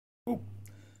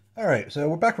Alright, so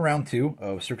we're back for round 2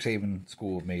 of Strixhaven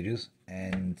School of Mages,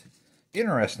 and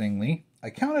interestingly, I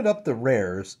counted up the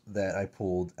rares that I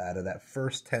pulled out of that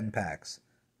first 10 packs,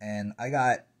 and I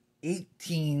got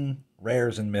 18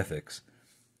 rares and mythics.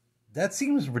 That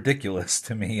seems ridiculous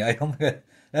to me. I don't.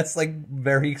 That's like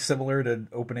very similar to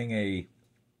opening a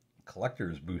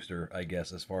collector's booster, I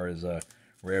guess, as far as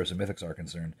rares and mythics are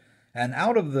concerned. And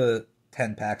out of the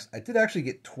 10 packs, I did actually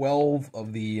get 12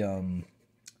 of the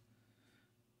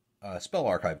spell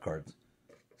archive cards.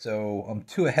 So I'm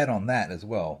 2 ahead on that as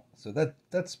well. So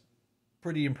that's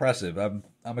pretty impressive. I'm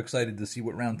excited to see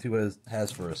what round 2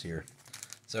 has for us here.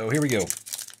 So here we go.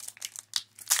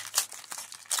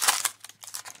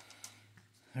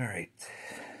 All right.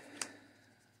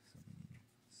 Some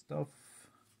stuff.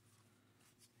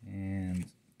 And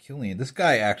Killian. This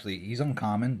guy actually, he's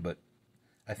uncommon, but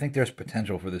I think there's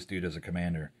potential for this dude as a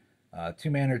commander. 2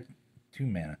 mana,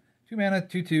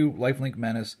 2/2, lifelink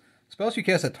menace. Spells you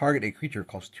cast that target a creature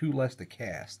cost 2 less to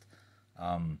cast.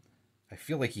 I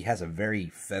feel like he has a very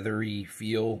feathery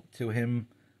feel to him.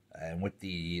 And with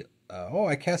the,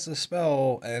 I cast a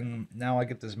spell, and now I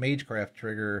get this Magecraft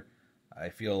trigger, I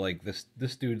feel like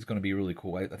this dude's going to be really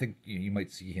cool. I think you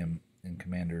might see him in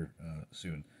Commander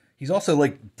soon. He's also,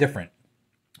 like, different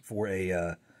for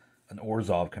an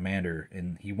Orzhov commander,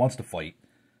 and he wants to fight,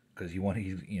 because he's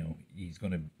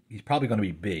probably going to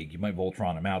be big. You might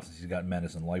Voltron him out since he's got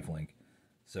Menace and Lifelink.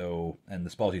 So, and the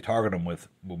spells you target him with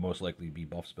will most likely be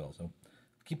buff spells. So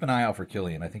keep an eye out for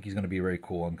Killian. I think he's going to be a very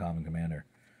cool uncommon commander.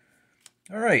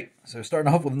 All right, so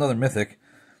starting off with another mythic,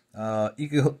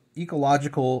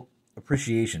 Ecological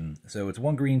Appreciation. So it's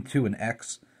 1 green, 2 and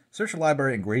X. Search the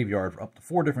library and graveyard for up to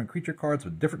 4 different creature cards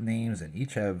with different names, and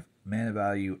each have mana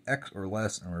value X or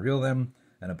less, and reveal them.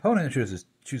 An opponent chooses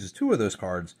 2 of those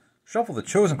cards. Shuffle the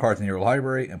chosen cards in your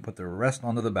library and put the rest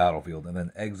onto the battlefield, and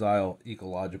then exile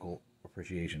Ecological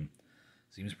Appreciation.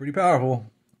 Seems pretty powerful.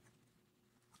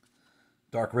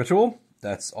 Dark Ritual.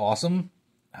 That's awesome.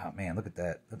 Oh man, look at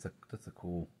that. That's a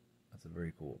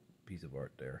very cool piece of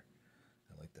art there.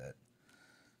 I like that.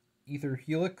 Ether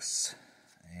Helix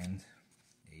and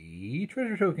a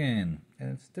treasure token,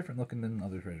 and it's different looking than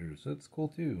other treasures, so it's cool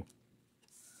too.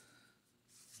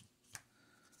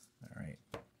 All right.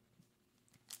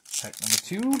 Pack number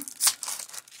 2.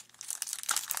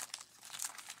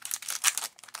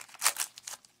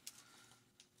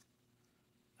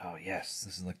 Oh yes,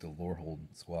 this is like the Lorehold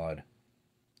squad.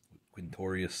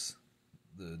 Quintorius,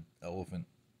 the elephant,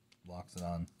 locks it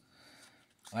on.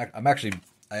 I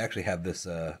actually have this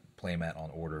playmat on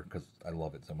order because I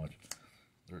love it so much.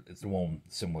 It's the one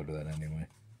similar to that anyway.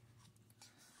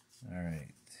 All right,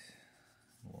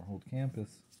 Lorehold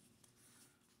Campus.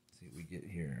 Let's see what we get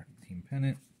here. Team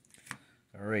Pennant.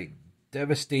 All right,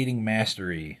 Devastating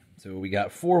Mastery. So we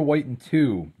got 4 white and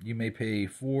 2. You may pay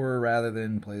 4 rather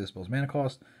than play the spell's mana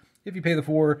cost. If you pay the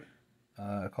 4,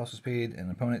 cost is paid, and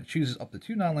the opponent chooses up to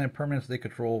 2 non-land permanents they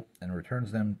control and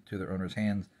returns them to their owner's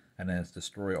hands, and then it's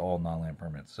destroy all non-land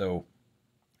permanents. So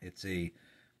it's a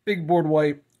big board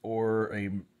wipe, or a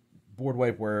board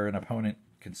wipe where an opponent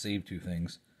can save 2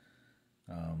 things.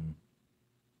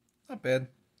 Not bad.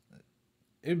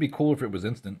 It would be cool if it was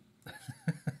instant.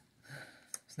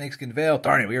 Snakeskin Veil.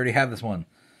 Darn it, we already have this one.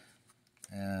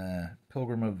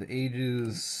 Pilgrim of the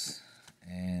Ages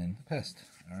and Pest.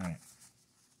 All right.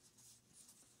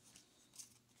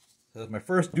 So that's my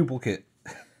first duplicate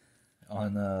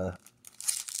on the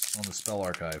spell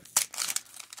archive.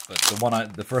 But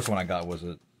the first one I got was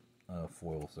a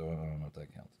foil, so I don't know if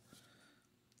that counts.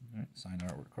 All right, sign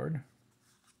artwork card.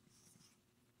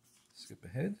 Skip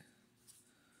ahead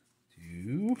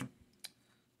to.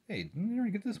 Hey, didn't you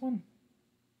already get this one?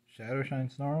 Shadowshine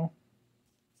Snarl.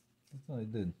 I thought I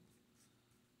did.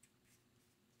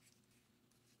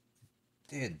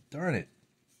 Darn it.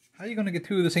 How are you going to get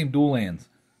 2 of the same dual lands?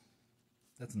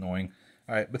 That's annoying.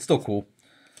 Alright, but still cool.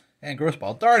 And Gross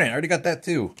Ball. Darn it, I already got that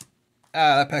too.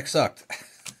 Ah, that pack sucked.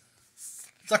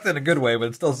 Sucked in a good way, but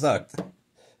it still sucked.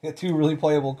 I got 2 really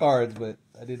playable cards, but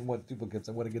I didn't want duplicates.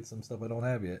 I want to get some stuff I don't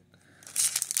have yet.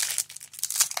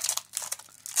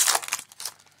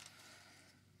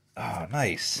 Ah,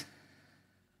 nice.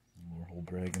 Lorehold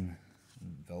Dragon.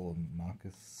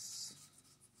 Velomachus.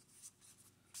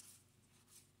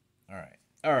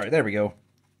 Alright, there we go.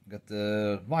 Got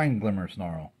the Vine Glimmer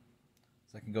Snarl.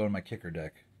 So I can go in my kicker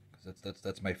deck. Because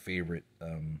that's my favorite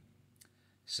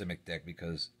Simic deck,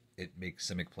 because it makes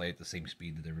Simic play at the same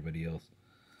speed that everybody else.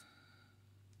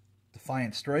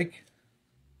 Defiant Strike.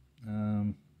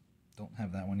 Don't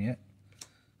have that one yet.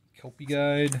 Kelpie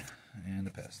Guide and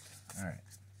the Pest. Alright.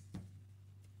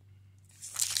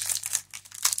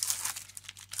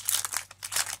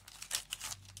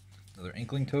 Another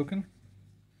Inkling token.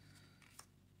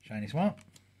 Shiny Swamp.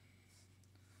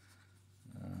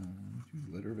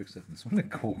 Letter of Acceptance. What a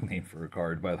cool name for a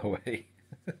card, by the way.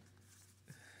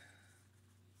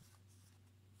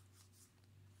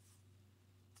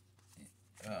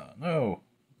 No.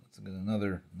 Let's get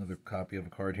another copy of a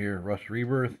card here. Rush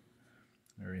Rebirth.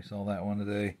 I already saw that one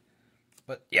today.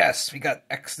 But yes, we got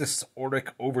Exodus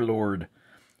Auric Overlord.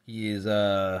 He is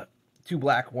 2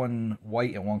 black, 1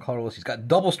 white, and 1 colorless. He's got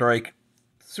double strike.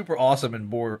 Super awesome in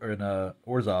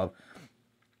Orzhov.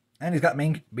 And he's got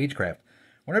Magecraft.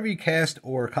 Whenever you cast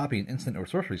or copy an instant or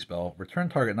sorcery spell, return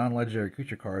target non-legendary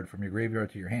creature card from your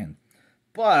graveyard to your hand.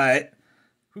 But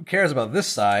who cares about this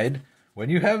side when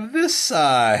you have this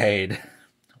side?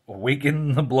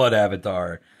 Awaken the Blood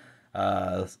Avatar.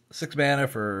 6 mana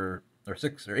for, or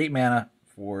 6 or 8 mana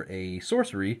for a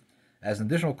sorcery. As an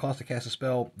additional cost to cast a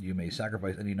spell, you may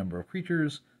sacrifice any number of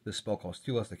creatures. This spell costs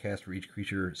 2 less to cast for each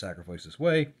creature sacrificed this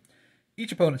way.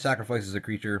 Each opponent sacrifices a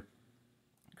creature.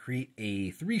 Create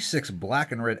a 3/6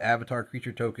 black and red avatar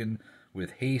creature token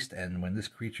with haste, and when this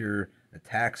creature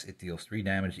attacks, it deals 3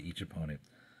 damage to each opponent.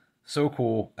 So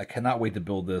cool. I cannot wait to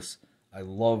build this. I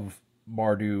love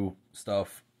Mardu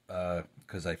stuff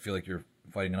because I feel like you're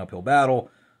fighting an uphill battle,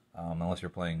 unless you're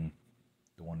playing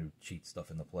the one who cheats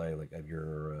stuff into play, like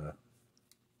your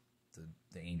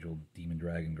the angel demon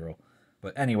dragon girl.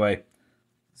 But anyway,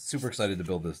 super excited to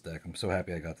build this deck. I'm so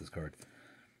happy I got this card.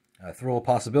 Throw a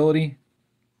Possibility.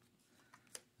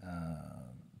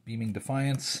 Beaming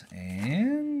Defiance,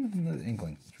 and the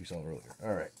Inkling, which we saw earlier.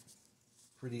 Alright.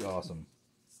 Pretty awesome.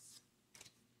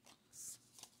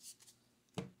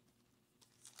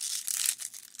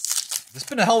 This has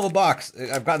been a hell of a box.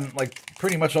 I've gotten like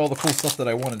pretty much all the cool stuff that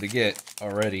I wanted to get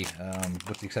already,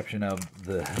 with the exception of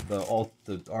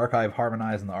the Archive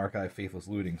Harmonized and the Archive Faithless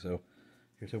Looting. So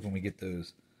here's hoping we get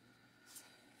those.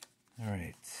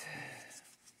 Alright.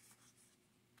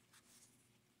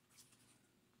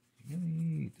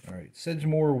 Alright,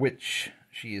 Sedgemoor Witch.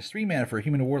 She is 3 mana for a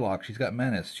human warlock. She's got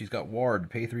Menace. She's got Ward,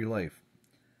 pay 3 life.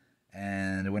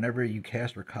 And whenever you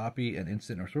cast or copy an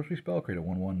instant or sorcery spell, create a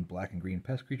 1/1 black and green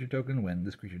pest creature token. When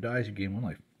this creature dies, you gain 1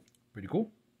 life. Pretty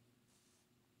cool.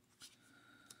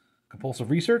 Compulsive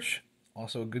Research,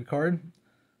 also a good card.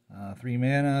 3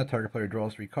 mana, target player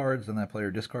draws 3 cards, then that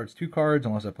player discards 2 cards,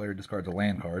 unless that player discards a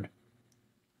land card.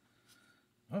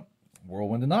 Oh,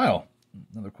 Whirlwind Denial.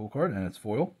 Another cool card, and it's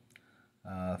foil.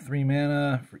 3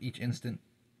 mana for each instant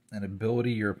and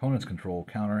ability your opponents control,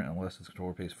 counter unless its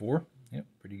controller pays 4. Yep,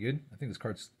 pretty good. I think this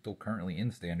card's still currently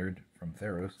in Standard from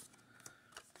Theros.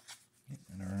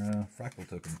 And our Fractal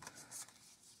token.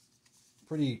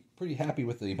 Pretty happy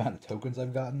with the amount of tokens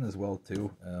I've gotten as well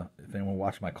too. If anyone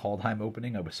watched my Kaldheim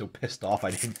opening, I was so pissed off.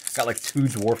 I got like 2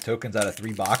 dwarf tokens out of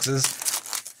 3 boxes.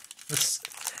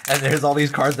 And there's all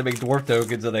these cards that make dwarf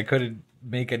tokens, and I couldn't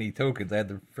make any tokens. I had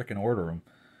to frickin' order them.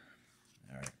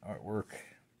 Alright, artwork.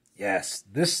 Yes,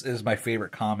 this is my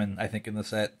favorite common, I think, in the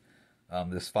set.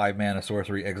 This 5 mana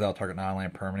sorcery, exile target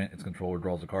non-land permanent. Its controller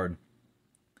draws a card.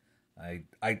 I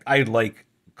like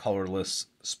colorless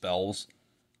spells.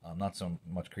 Not so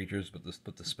much creatures, but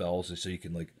the spells, just so you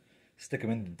can like stick them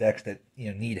into decks that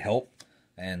need help.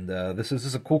 And this is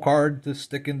just a cool card to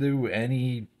stick into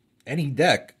any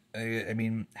deck. I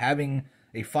mean, having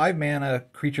a 5 mana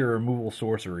creature removal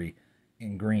sorcery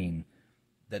in green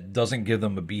that doesn't give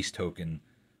them a beast token,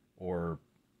 or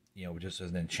just as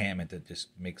an enchantment that just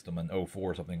makes them an 0/4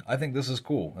 or something. I think this is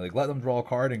cool. Like, let them draw a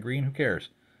card in green. Who cares?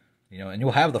 And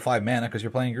you'll have the 5 mana because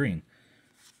you're playing green.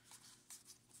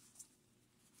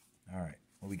 All right,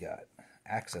 what we got?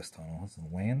 Access Tunnel. What's the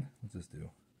land? What's this do?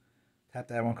 Tap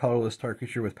to add 1 colorless target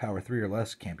creature with power 3 or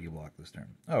less. Can't be blocked this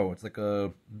turn. Oh, it's like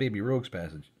a Baby Rogue's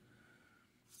Passage.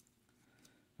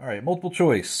 All right, multiple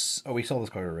choice. Oh, we saw this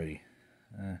card already.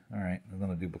 All right,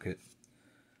 another duplicate.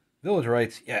 Village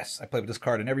Rites. Yes, I play with this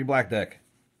card in every black deck.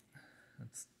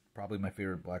 That's probably my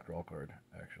favorite black draw card,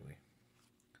 actually.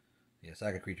 Yeah,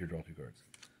 sack a creature, draw 2 cards.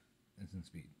 Instant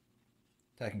speed.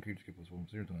 Attacking creature get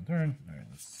 +1/+0 to 1 turn. All right,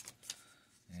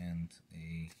 and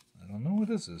I don't know what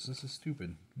this is. This is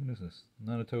stupid. What is this?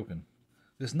 Not a token.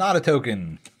 This is not a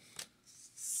token.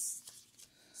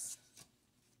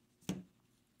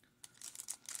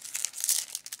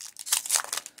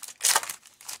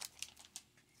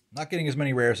 Not getting as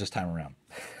many rares this time around.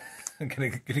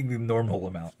 getting the normal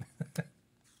amount.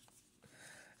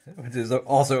 Which is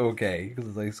also okay,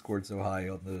 because I scored so high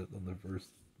on the first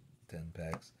 10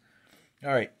 packs.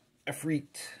 Alright,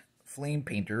 Efreet Flame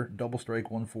Painter, double strike,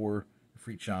 1/4,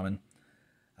 Efreet Shaman.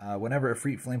 Whenever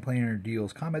Efreet Flame Painter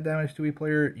deals combat damage to a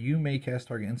player, you may cast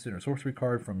target instant or sorcery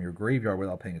card from your graveyard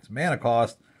without paying its mana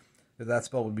cost. that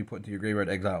spell would be put into your graveyard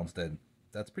exile instead.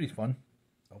 That's pretty fun.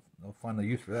 I'll find a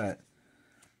use for that.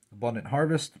 Abundant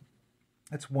Harvest.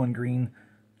 That's 1 green.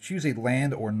 Choose a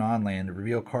land or non-land.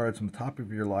 Reveal cards from the top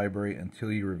of your library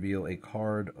until you reveal a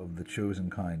card of the chosen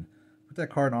kind. Put that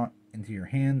card into your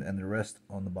hand and the rest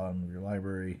on the bottom of your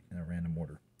library in a random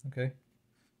order. Okay.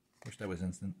 Wish that was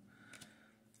instant.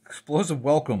 Explosive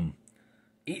Welcome.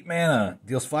 8 mana.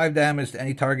 Deals 5 damage to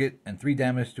any target and 3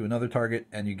 damage to another target,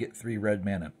 and you get 3 red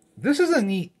mana. This is a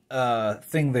neat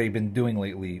thing they've been doing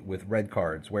lately with red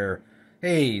cards, where,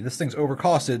 hey, this thing's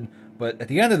overcosted, but at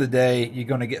the end of the day, you're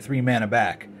going to get 3 mana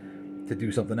back to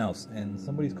do something else. And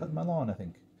somebody's cutting my lawn, I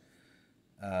think.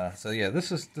 So yeah,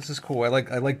 this is cool. I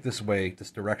like this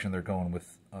direction they're going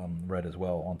with red as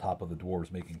well, on top of the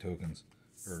dwarves making tokens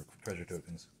or treasure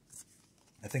tokens.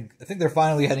 I think they're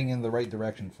finally heading in the right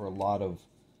direction for a lot of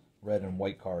red and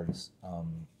white cards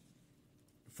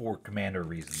for commander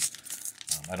reasons.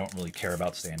 I don't really care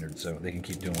about standard, so they can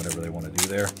keep doing whatever they want to do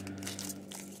there.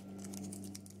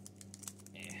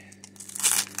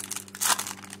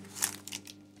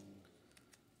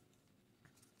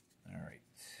 Alright.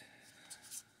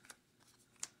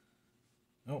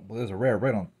 Oh, well, there's a rare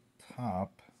right on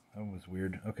top. That was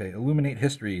weird. Okay, Illuminate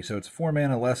History. So it's 4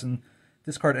 mana lesson.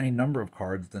 Discard any number of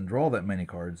cards, then draw that many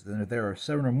cards. Then if there are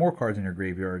 7 or more cards in your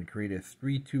graveyard, create a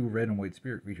 3/2 red and white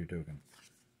spirit creature token.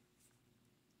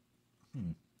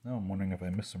 Now I'm wondering if I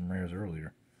missed some rares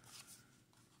earlier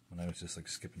when I was just like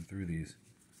skipping through these.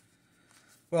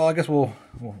 Well, I guess I'll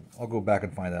go back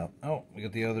and find out. Oh, we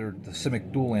got the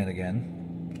Simic Dual Land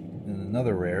again. And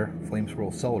another rare, Flame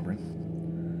Scroll Celebrant.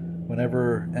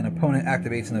 Whenever an opponent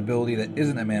activates an ability that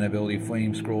isn't a mana ability,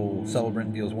 Flame Scroll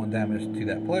Celebrant deals 1 damage to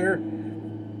that player.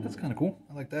 That's kind of cool.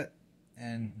 I like that.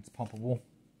 And it's pumpable.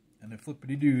 And it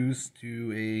flippity-doos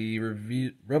to a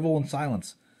Revel in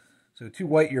Silence. So 2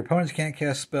 white, your opponents can't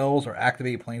cast spells or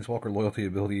activate Planeswalker loyalty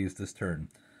abilities this turn.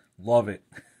 Love it.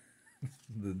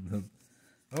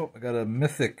 Oh, I got a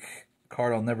mythic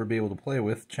card I'll never be able to play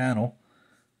with, Channel.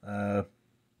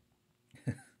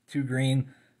 2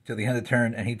 green, till the end of the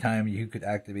turn, anytime you could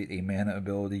activate a mana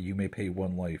ability, you may pay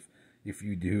 1 life. If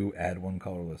you do, add 1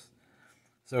 colorless.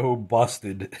 So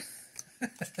busted.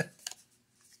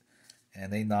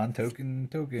 And a non-token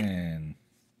token.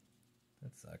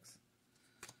 That sucks.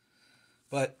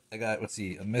 But I got, let's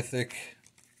see, a mythic,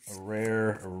 a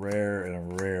rare, and a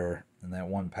rare in that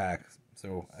 1 pack.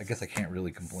 So I guess I can't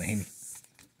really complain.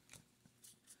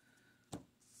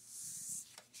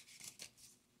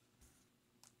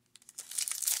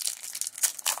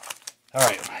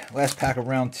 Alright, last pack of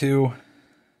round 2.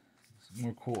 Some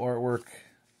more cool artwork.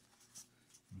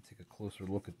 Let's take a closer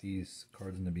look at these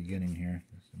cards in the beginning here,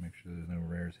 just to make sure there's no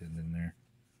rares hidden in there.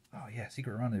 Oh yeah,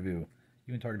 Secret Rendezvous.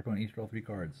 You and target opponent each draw 3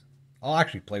 cards. I'll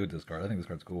actually play with this card. I think this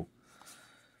card's cool.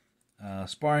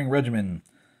 Sparring Regimen.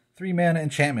 3 mana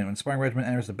enchantment. When Sparring Regimen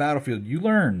enters the battlefield, you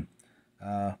learn.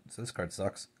 So this card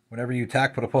sucks. Whenever you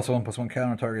attack, put a +1/+1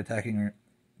 counter on target attacking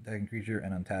creature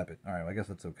and untap it. Alright, well, I guess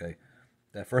that's okay.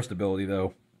 That first ability,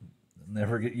 though,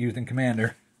 never get used in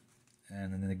Commander.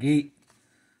 And then the Negate.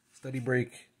 Study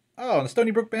Break. Oh, the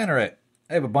Stony Brook Banneret.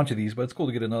 I have a bunch of these, but it's cool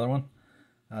to get another one.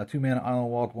 2 mana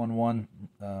Island Walk, 1/1.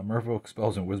 Merfolk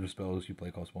spells and Wizard spells you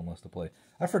play cost 1 less to play.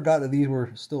 I forgot that these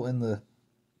were still in the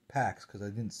packs because I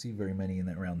didn't see very many in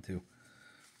that round 2.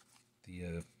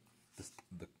 The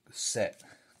set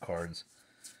cards.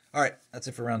 Alright, that's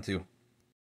it for round 2.